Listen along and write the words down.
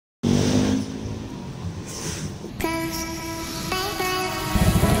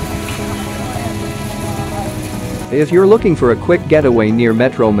If you're looking for a quick getaway near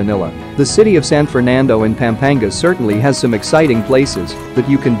Metro Manila, the city of San Fernando in Pampanga certainly has some exciting places that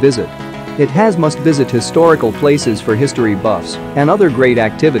you can visit. It has must-visit historical places for history buffs and other great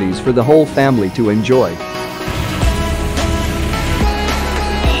activities for the whole family to enjoy.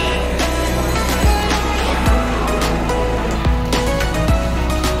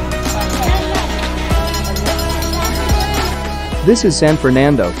 This is San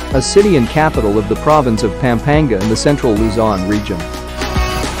Fernando, a city and capital of the province of Pampanga in the Central Luzon region.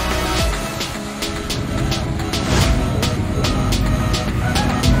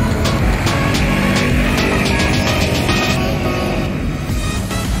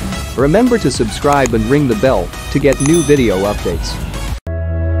 Remember to subscribe and ring the bell to get new video updates.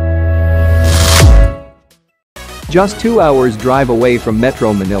 Just 2 hours drive away from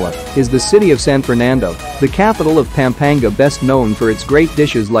Metro Manila is the city of San Fernando, the capital of Pampanga, best known for its great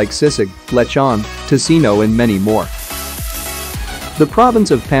dishes like sisig, lechon, tocino and many more. The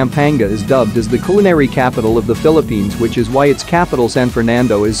province of Pampanga is dubbed as the culinary capital of the Philippines, which is why its capital San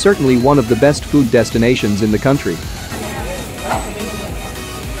Fernando is certainly one of the best food destinations in the country.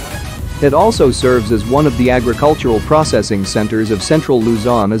 It also serves as one of the agricultural processing centers of Central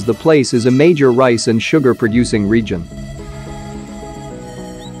Luzon, as the place is a major rice and sugar producing region.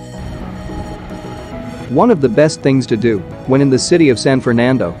 One of the best things to do when in the city of San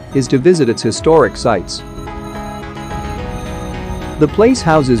Fernando is to visit its historic sites. The place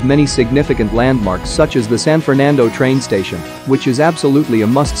houses many significant landmarks such as the San Fernando train station, which is absolutely a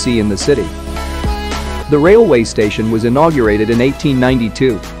must-see in the city. The railway station was inaugurated in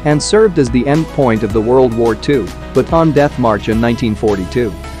 1892 and served as the end point of the World War II, but on death march in 1942.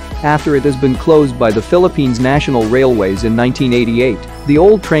 After it has been closed by the Philippines National Railways in 1988, the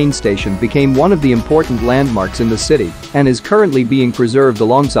old train station became one of the important landmarks in the city and is currently being preserved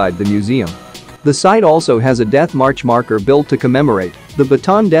alongside the museum. The site also has a death march marker built to commemorate the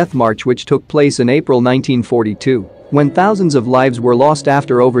Bataan Death March, which took place in April 1942. When thousands of lives were lost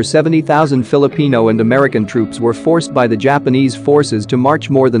after over 70,000 Filipino and American troops were forced by the Japanese forces to march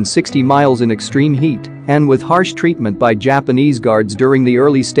more than 60 miles in extreme heat and with harsh treatment by Japanese guards during the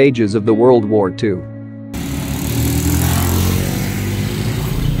early stages of the World War II.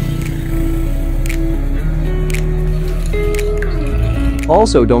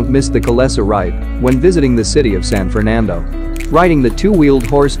 Also, don't miss the Kalesa ride when visiting the city of San Fernando. Riding the two-wheeled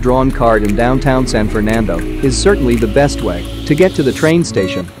horse-drawn cart in downtown San Fernando is certainly the best way to get to the train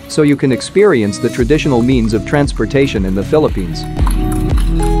station, so you can experience the traditional means of transportation in the Philippines.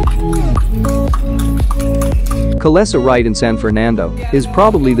 Kalesa ride in San Fernando is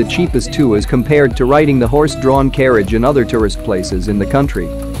probably the cheapest too, as compared to riding the horse-drawn carriage in other tourist places in the country.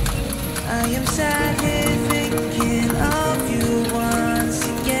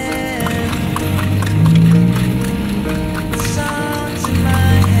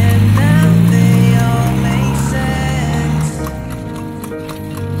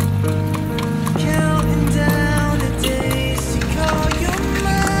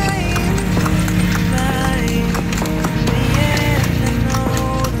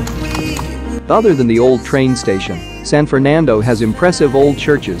 Other than the old train station, San Fernando has impressive old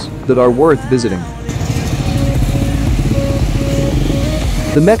churches that are worth visiting.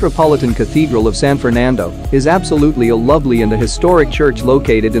 The Metropolitan Cathedral of San Fernando is absolutely a lovely and a historic church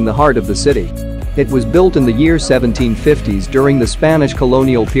located in the heart of the city. It was built in the year 1750s during the Spanish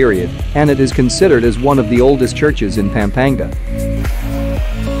colonial period, and it is considered as one of the oldest churches in Pampanga.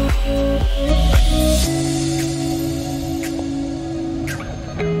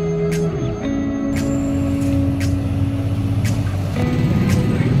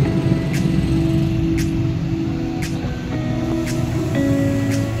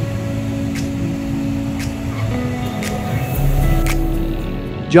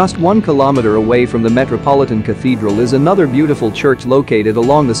 Just 1 kilometer away from the Metropolitan Cathedral is another beautiful church located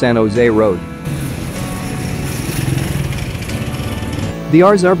along the San Jose Road. The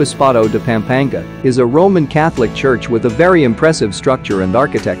Arzobispado de Pampanga is a Roman Catholic church with a very impressive structure and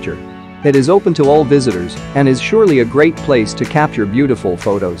architecture. It is open to all visitors and is surely a great place to capture beautiful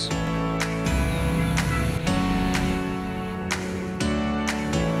photos.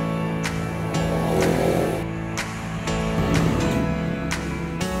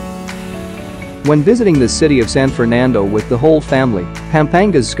 When visiting the city of San Fernando with the whole family,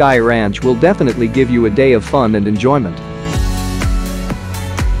 Pampanga's Sky Ranch will definitely give you a day of fun and enjoyment.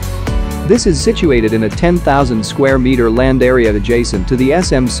 This is situated in a 10,000 square meter land area adjacent to the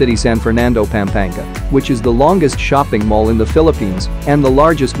SM City San Fernando Pampanga, which is the longest shopping mall in the Philippines and the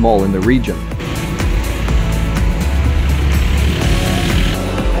largest mall in the region.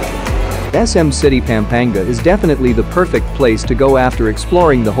 SM City Pampanga is definitely the perfect place to go after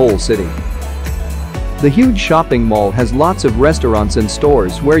exploring the whole city. The huge shopping mall has lots of restaurants and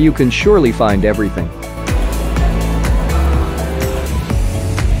stores where you can surely find everything.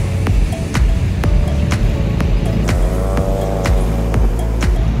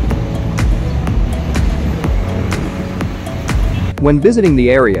 When visiting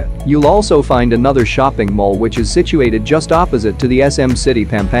the area, you'll also find another shopping mall which is situated just opposite to the SM City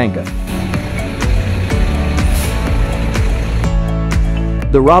Pampanga.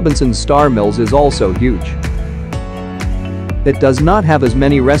 The Robinson's Star Mills is also huge. It does not have as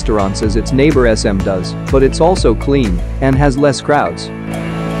many restaurants as its neighbor SM does, but it's also clean and has less crowds.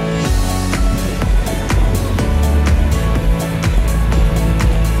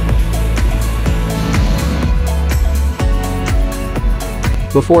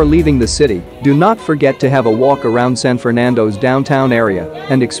 Before leaving the city, do not forget to have a walk around San Fernando's downtown area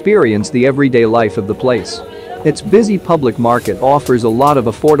and experience the everyday life of the place. Its busy public market offers a lot of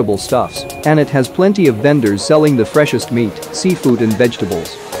affordable stuffs, and it has plenty of vendors selling the freshest meat, seafood and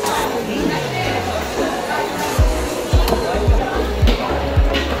vegetables.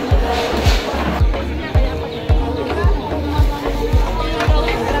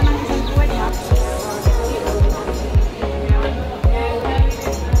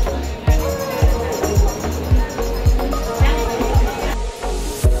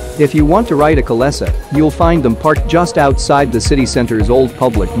 If you want to ride a calesa, you'll find them parked just outside the city center's old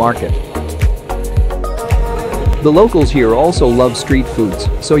public market. The locals here also love street foods,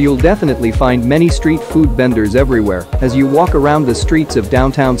 so you'll definitely find many street food vendors everywhere as you walk around the streets of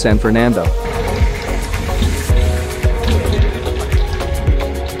downtown San Fernando.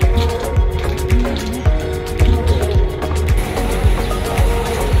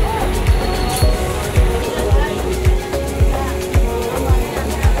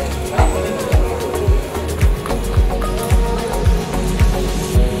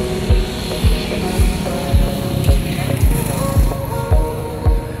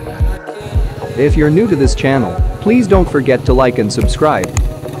 If you're new to this channel, please don't forget to like and subscribe.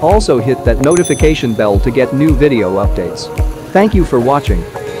 Also hit that notification bell to get new video updates. Thank you for watching.